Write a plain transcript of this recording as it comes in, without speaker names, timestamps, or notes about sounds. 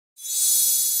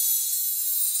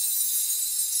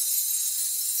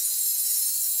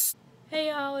Hey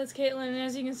y'all, it's Caitlin, and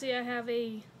as you can see I have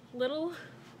a little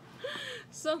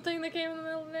something that came in the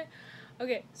middle of the day.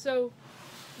 Okay, so,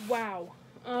 wow.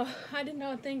 I did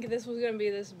not think this was going to be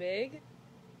this big,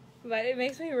 but it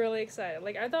makes me really excited.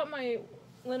 Like, I thought my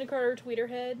Lynda Carter tweeter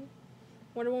head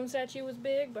Wonder Woman statue was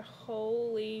big, but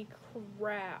holy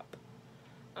crap.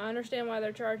 I understand why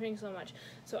they're charging so much.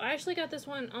 So I actually got this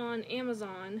one on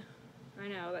Amazon. I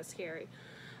know, that's scary.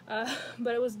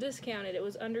 But it was discounted. It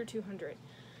was under $200.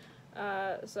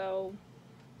 So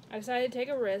I decided to take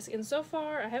a risk, and so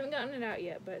far, I haven't gotten it out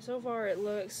yet, but so far it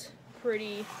looks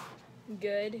pretty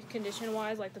good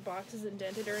condition-wise, like the box isn't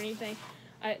dented or anything.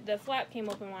 The flap came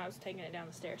open when I was taking it down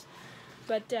the stairs.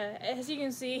 But as you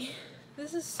can see,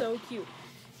 this is so cute.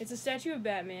 It's a statue of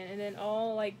Batman, and then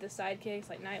all like the sidekicks,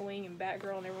 like Nightwing and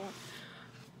Batgirl and everyone,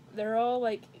 they're all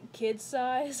like kid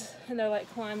size, and they're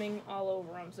like climbing all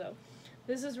over them. So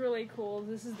this is really cool.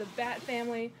 This is the Bat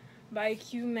Family by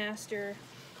Q Master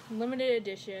limited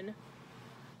edition.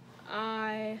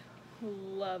 I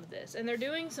love this, and they're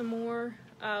doing some more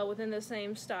within the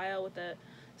same style with the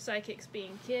sidekicks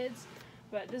being kids,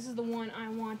 but this is the one I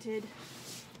wanted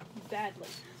badly.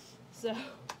 So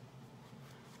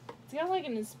it's got like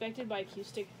an inspected by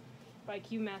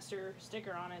Q Master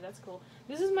sticker on it. That's cool.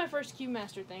 This is my first Q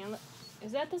Master thing.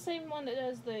 Is that the same one that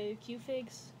does the Q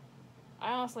figs?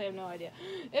 I honestly have no idea.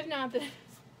 If not, then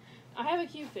I have a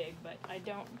Q fig, but I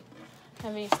don't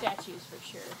have any statues for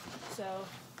sure. So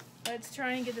let's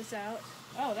try and get this out.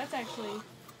 Oh, that's actually...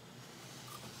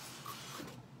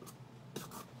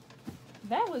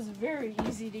 that was very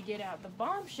easy to get out. The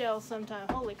bombshell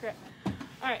sometimes, holy crap.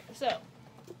 Alright, so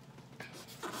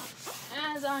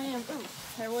as I am... ooh,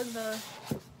 there was the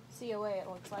COA, it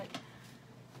looks like.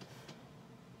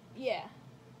 Yeah.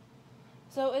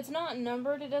 So it's not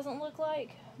numbered, it doesn't look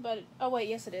like, but... oh wait,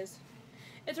 yes it is.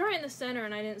 It's right in the center,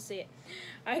 and I didn't see it.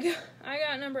 I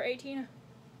got number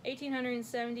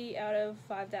 1870 out of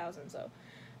 5,000, so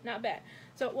not bad.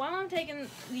 So while I'm taking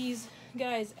these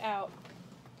guys out,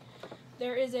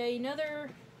 there is another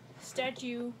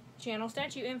statue channel,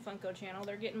 Statue and Funko channel.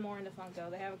 They're getting more into Funko.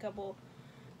 They have a couple,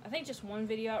 I think just one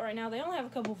video out right now. They only have a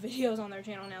couple videos on their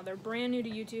channel now. They're brand new to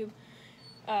YouTube.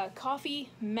 Coffee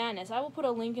Madness. I will put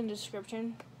a link in the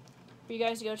description for you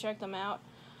guys to go check them out.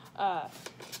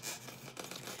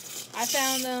 I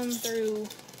found them through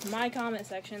my comment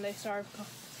section. They started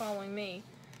following me.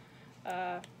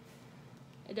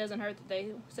 It doesn't hurt that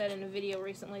they said in a video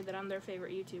recently that I'm their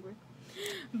favorite YouTuber.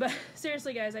 But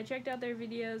seriously, guys, I checked out their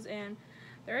videos, and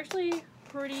they're actually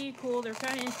pretty cool. They're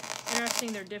kind of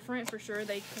interesting. They're different for sure.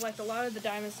 They collect a lot of the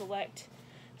Diamond Select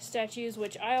statues,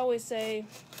 which I always say,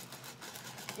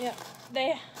 yeah,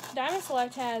 Diamond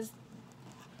Select has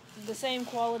the same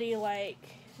quality, like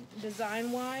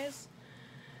design-wise,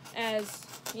 as,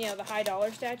 you know, the high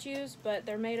dollar statues, but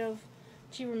they're made of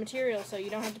cheaper material, so you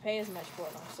don't have to pay as much for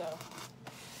them. So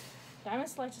Diamond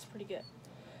Select is pretty good.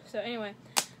 So anyway,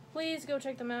 please go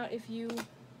check them out if you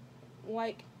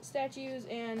like statues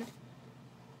and,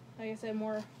 like I said,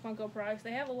 more Funko products.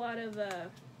 They have a lot of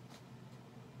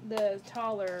the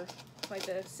taller, like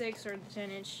the 6 or the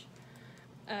 10-inch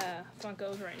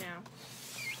Funkos right now,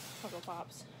 Funko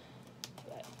Pops.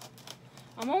 But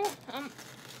I'm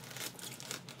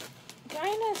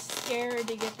kind of scared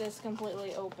to get this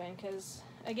completely open because,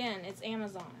 again, it's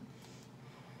Amazon.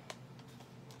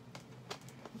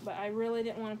 But I really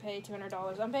didn't want to pay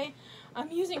 $200. I'm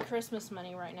using Christmas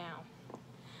money right now.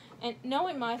 And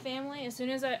knowing my family, as soon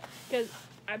as because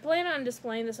I plan on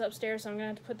displaying this upstairs, so I'm going to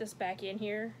have to put this back in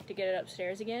here to get it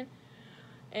upstairs again.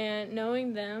 And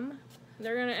knowing them,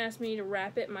 they're going to ask me to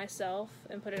wrap it myself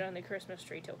and put it on the Christmas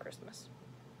tree till Christmas.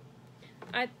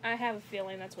 I have a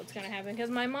feeling that's what's going to happen, because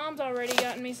my mom's already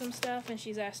gotten me some stuff, and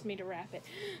she's asked me to wrap it.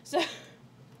 So,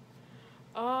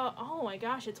 oh my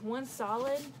gosh, it's one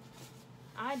solid.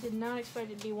 I did not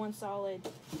expect it to be one solid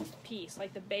piece.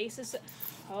 Like, the base is,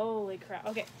 holy crap.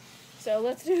 Okay, so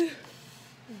let's do,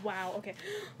 wow, okay.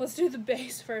 Let's do the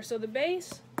base first. So the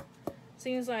base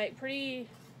seems like pretty,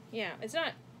 yeah, it's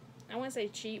not, I wouldn't say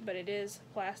cheap, but it is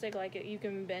plastic. Like, you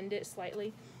can bend it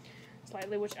slightly,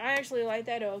 which I actually like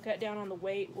that. It'll cut down on the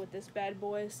weight with this bad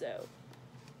boy, so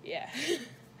yeah.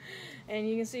 And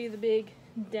you can see the big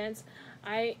dents.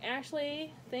 I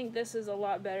actually think this is a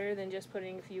lot better than just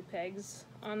putting a few pegs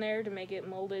on there to make it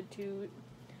molded to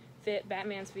fit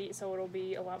Batman's feet, so it'll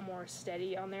be a lot more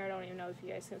steady on there. I don't even know if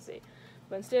you guys can see,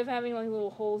 but instead of having like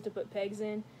little holes to put pegs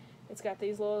in, it's got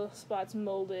these little spots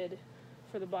molded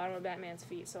for the bottom of Batman's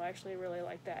feet, so I actually really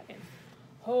like that. And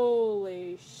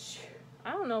holy shit,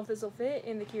 I don't know if this will fit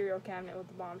in the curio cabinet with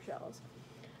the bombshells.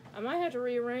 I might have to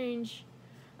rearrange.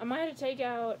 I might have to take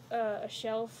out a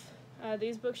shelf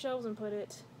these bookshelves and put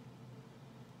it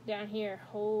down here.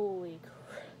 Holy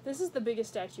crap. This is the biggest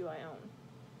statue I own.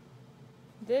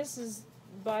 This is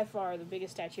by far the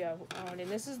biggest statue I've owned, and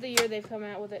this is the year they've come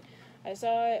out with it. I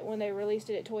saw it when they released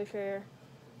it at Toy Fair,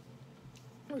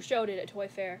 or showed it at Toy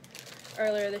Fair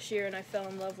earlier this year, and I fell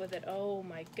in love with it. Oh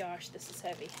my gosh, this is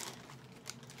heavy.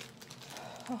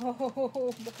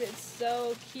 Oh, but it's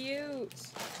so cute.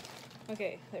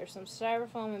 Okay, there's some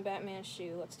styrofoam and Batman's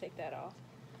shoe. Let's take that off.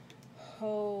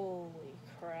 Holy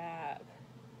crap.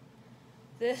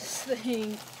 This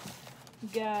thing,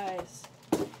 guys.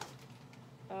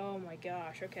 Oh my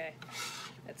gosh, okay.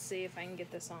 Let's see if I can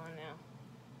get this on now.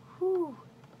 Whew.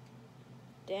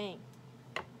 Dang.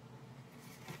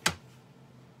 Let's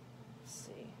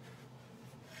see.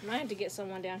 I might have to get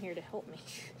someone down here to help me.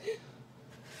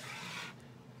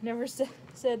 Never said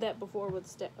that before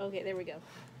with okay, there we go.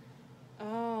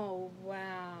 Oh,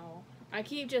 wow. I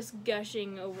keep just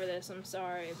gushing over this, I'm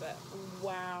sorry, but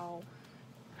wow.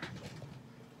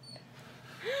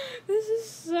 This is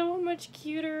so much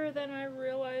cuter than I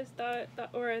realized I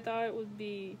thought it would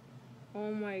be.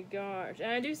 Oh my gosh.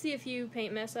 And I do see a few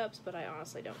paint mess ups, but I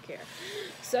honestly don't care.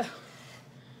 So,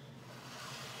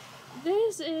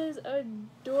 this is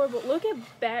adorable. Look at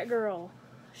Batgirl.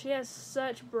 She has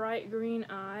such bright green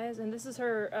eyes, and this is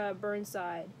her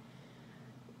Burnside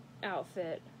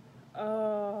outfit.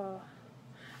 Oh,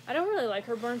 I don't really like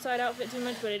her Burnside outfit too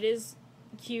much, but it is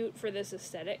cute for this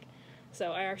aesthetic.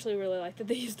 So I actually really like that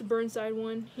they used the Burnside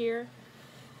one here.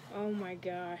 Oh my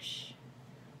gosh.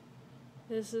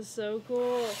 This is so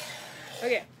cool.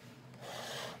 Okay.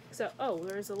 So, oh,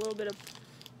 there's a little bit of...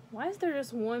 Why is there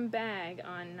just one bag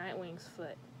on Nightwing's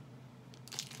foot?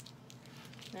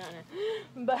 No.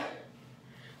 But,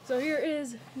 so here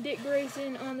is Dick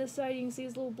Grayson on this side. You can see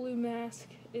his little blue mask.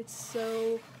 It's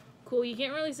so cool. You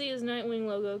can't really see his Nightwing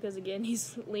logo because, again,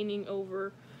 he's leaning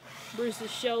over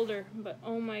Bruce's shoulder. But,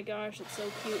 oh my gosh, it's so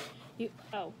cute.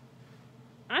 Oh.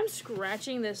 I'm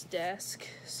scratching this desk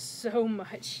so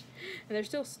much. And there's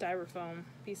still styrofoam,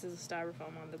 pieces of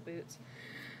styrofoam on the boots.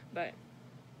 But,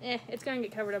 it's going to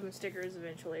get covered up in stickers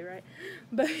eventually, right?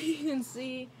 But you can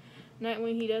see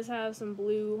Nightwing, he does have some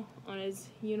blue on his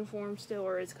uniform still,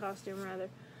 or his costume rather.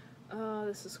 Oh,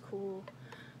 this is cool.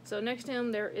 So next to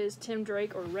him there is Tim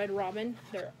Drake, or Red Robin.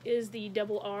 There is the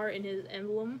double R in his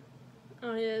emblem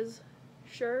on his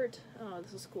shirt. Oh,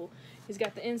 this is cool. He's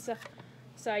got the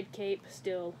inside cape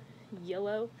still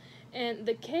yellow. And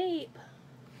the capes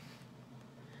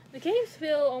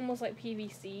feel almost like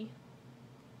PVC.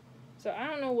 So I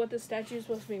don't know what this statue is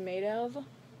supposed to be made of.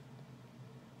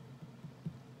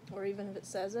 Or even if it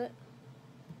says it.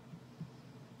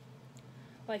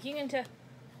 Like, you can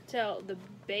tell the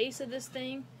base of this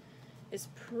thing is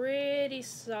pretty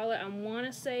solid. I want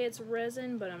to say it's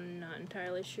resin, but I'm not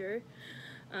entirely sure.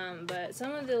 But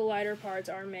some of the lighter parts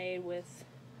are made with,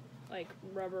 like,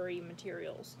 rubbery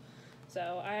materials.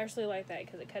 So I actually like that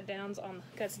because it cuts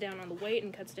down on the weight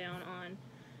and cuts down on,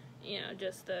 you know,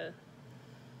 just the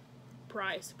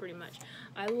price, pretty much.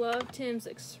 I love Tim's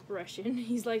expression.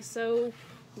 He's, like, so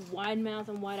wide mouth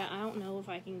and wide eye. I don't know if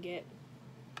I can get...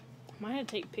 I might have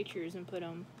to take pictures and put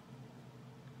them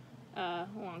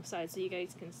alongside so you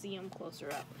guys can see him closer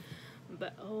up.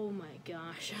 But, oh my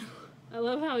gosh. I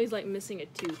love how he's, like, missing a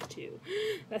tooth, too.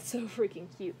 That's so freaking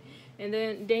cute. And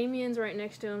then Damian's right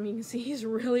next to him. You can see he's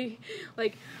really,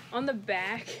 like, on the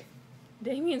back.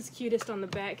 Damian's cutest on the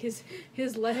back.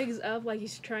 His legs up like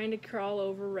he's trying to crawl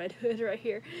over Red Hood right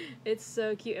here. It's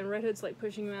so cute. And Red Hood's, like,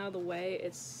 pushing him out of the way.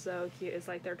 It's so cute. It's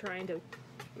like they're trying to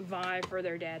vie for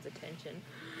their dad's attention.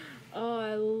 Oh,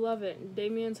 I love it.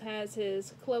 Damian's has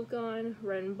his cloak on,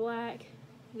 red and black.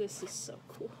 This is so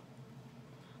cool.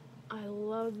 I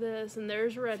love this. And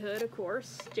there's Red Hood, of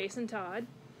course. Jason Todd.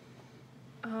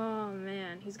 Oh,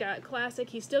 man. He's got classic.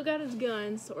 He's still got his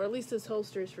guns, or at least his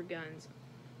holsters for guns.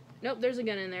 Nope, there's a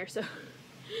gun in there, so...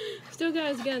 still got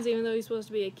his guns, even though he's supposed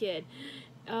to be a kid.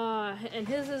 And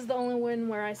his is the only one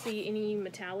where I see any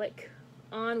metallic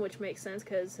on, which makes sense,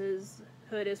 because his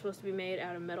hood is supposed to be made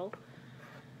out of metal.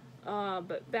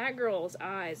 But Batgirl's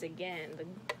eyes, again,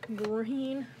 the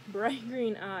green, bright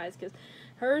green eyes, because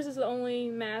hers is the only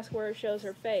mask where it shows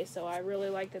her face, so I really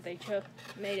like that they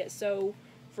made it so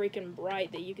freaking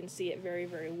bright that you can see it very,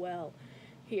 very well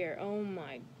here. Oh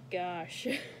my gosh.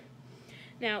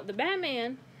 Now, the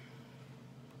Batman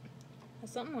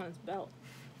has something on his belt.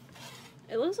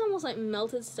 It looks almost like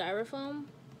melted styrofoam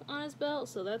on his belt,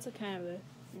 so that's a kind of a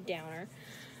downer.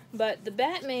 But the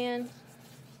Batman...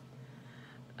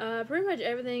 pretty much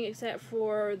everything except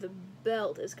for the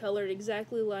belt is colored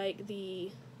exactly like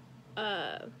the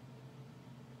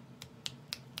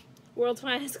World's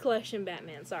Finest Collection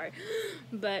Batman, sorry.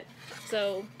 But,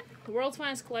 so, the World's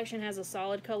Finest Collection has a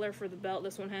solid color for the belt.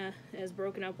 This one has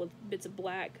broken up with bits of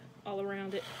black all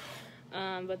around it.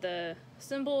 But the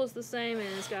symbol is the same, and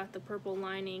it's got the purple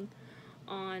lining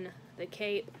on the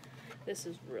cape. This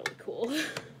is really cool.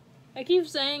 I keep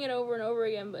saying it over and over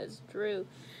again, but it's true.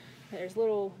 There's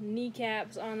little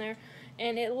kneecaps on there,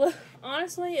 and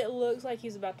honestly, it looks like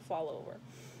he's about to fall over.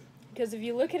 Because if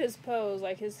you look at his pose,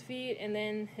 like his feet and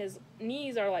then his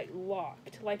knees are like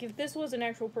locked. Like if this was an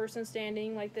actual person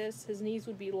standing like this, his knees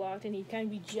would be locked and he'd kind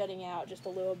of be jutting out just a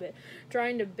little bit,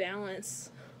 trying to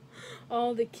balance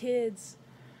all the kids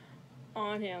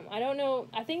on him. I don't know,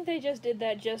 I think they just did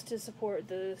that just to support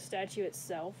the statue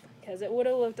itself, because it would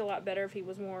have looked a lot better if he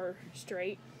was more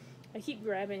straight. I keep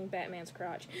grabbing Batman's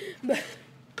crotch, but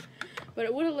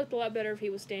it would have looked a lot better if he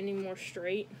was standing more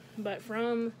straight. But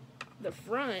from the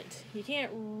front, you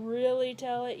can't really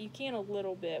tell it. You can a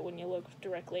little bit when you look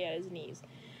directly at his knees,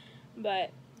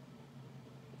 but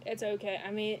it's okay.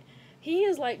 I mean, he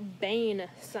is like Bane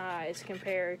size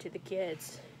compared to the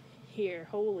kids here.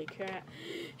 Holy crap.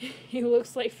 He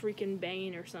looks like freaking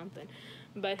Bane or something.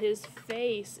 But his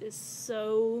face is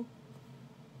so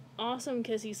awesome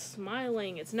because he's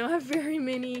smiling. It's not very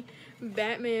many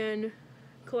Batman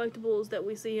collectibles that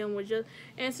we see him with just,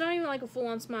 and it's not even like a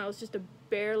full-on smile, it's just a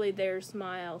barely there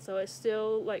smile, so it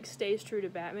still like stays true to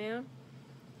Batman.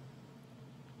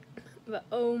 But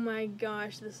oh my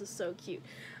gosh, this is so cute.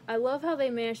 I love how they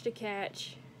managed to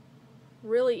catch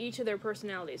really each of their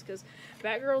personalities, because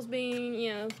Batgirl's being,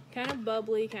 you know, kind of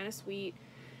bubbly, kind of sweet,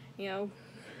 you know,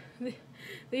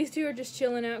 these two are just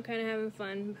chilling out, kind of having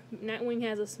fun. Nightwing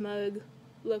has a smug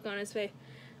look on his face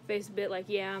a bit like,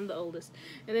 yeah, I'm the oldest.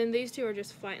 And then these two are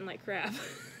just fighting like crap.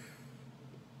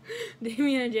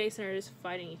 Damian and Jason are just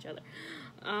fighting each other.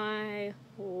 I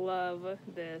love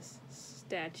this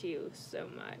statue so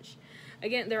much.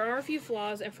 Again, there are a few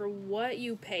flaws, and for what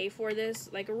you pay for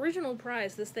this, like original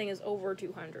price, this thing is over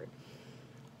 $200.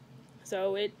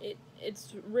 So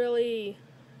it's really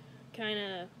kind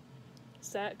of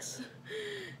sucks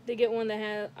to get one that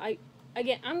has,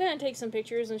 I'm going to take some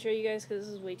pictures and show you guys because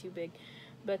this is way too big.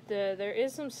 But there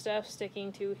is some stuff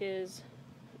sticking to his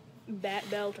bat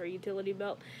belt or utility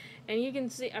belt. And you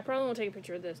can see, I probably won't take a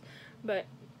picture of this, but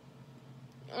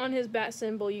on his bat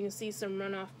symbol you can see some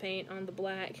runoff paint on the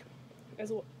black,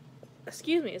 as well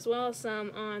as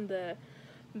some on the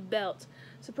belt.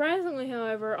 Surprisingly,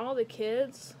 however, all the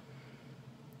kids,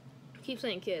 I keep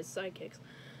saying kids, sidekicks,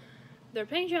 their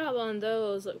paint job on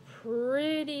those look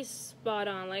pretty spot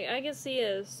on. Like, I can see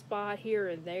a spot here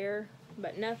or there,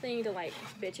 but nothing to, like,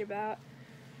 bitch about.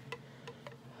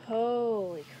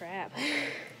 Holy crap.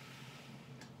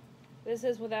 This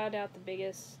is, without doubt, the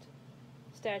biggest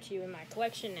statue in my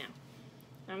collection now.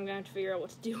 I'm going to have to figure out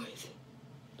what to do with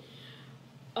it.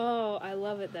 Oh, I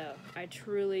love it, though. I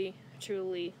truly,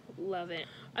 truly love it.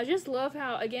 I just love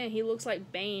how, again, he looks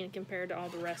like Bane compared to all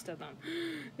the rest of them.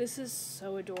 This is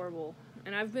so adorable.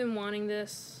 And I've been wanting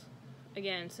this,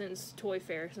 again, since Toy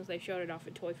Fair, since they showed it off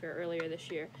at Toy Fair earlier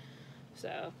this year.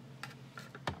 So,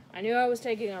 I knew I was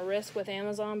taking a risk with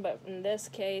Amazon, but in this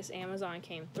case, Amazon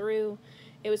came through.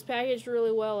 It was packaged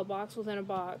really well, a box within a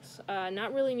box.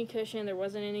 Not really any cushion, there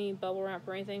wasn't any bubble wrap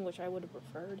or anything, which I would have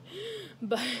preferred.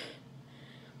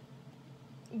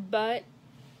 But,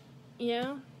 you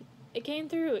know, it came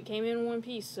through. It came in one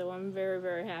piece, so I'm very,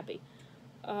 very happy.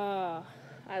 I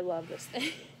love this thing.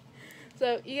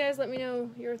 So, you guys let me know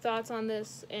your thoughts on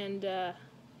this, and,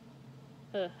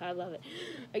 I love it.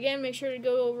 Again, make sure to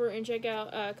go over and check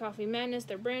out Coffee Madness.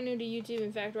 They're brand new to YouTube.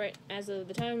 In fact, right as of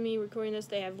the time of me recording this,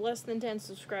 they have less than 10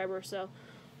 subscribers. So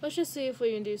let's just see if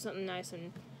we can do something nice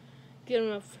and get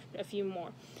them a few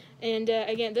more. And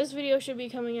again, this video should be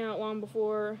coming out long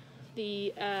before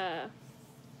the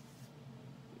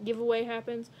giveaway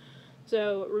happens.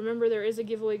 So remember, there is a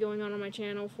giveaway going on my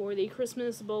channel for the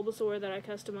Christmas Bulbasaur that I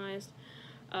customized.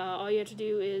 All you have to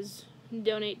do is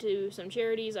donate to some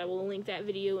charities. I will link that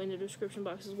video in the description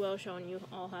box as well, showing you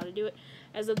all how to do it.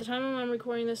 As of the time I'm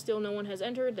recording this, still no one has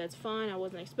entered. That's fine. I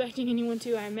wasn't expecting anyone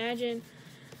to. I imagine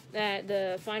that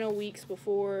the final weeks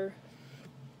before,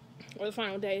 or the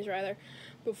final days rather,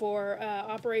 before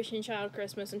Operation Child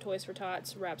Christmas and Toys for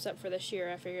Tots wraps up for this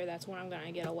year, I figure that's when I'm going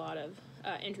to get a lot of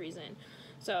entries in.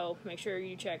 So make sure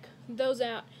you check those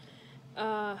out.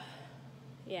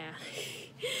 Yeah.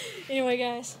 Anyway,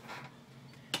 guys,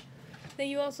 thank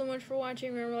you all so much for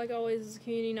watching. Remember, like always, it's a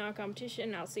community, not a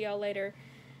competition. I'll see y'all later,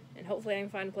 and hopefully I can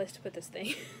find a place to put this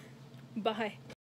thing. Bye.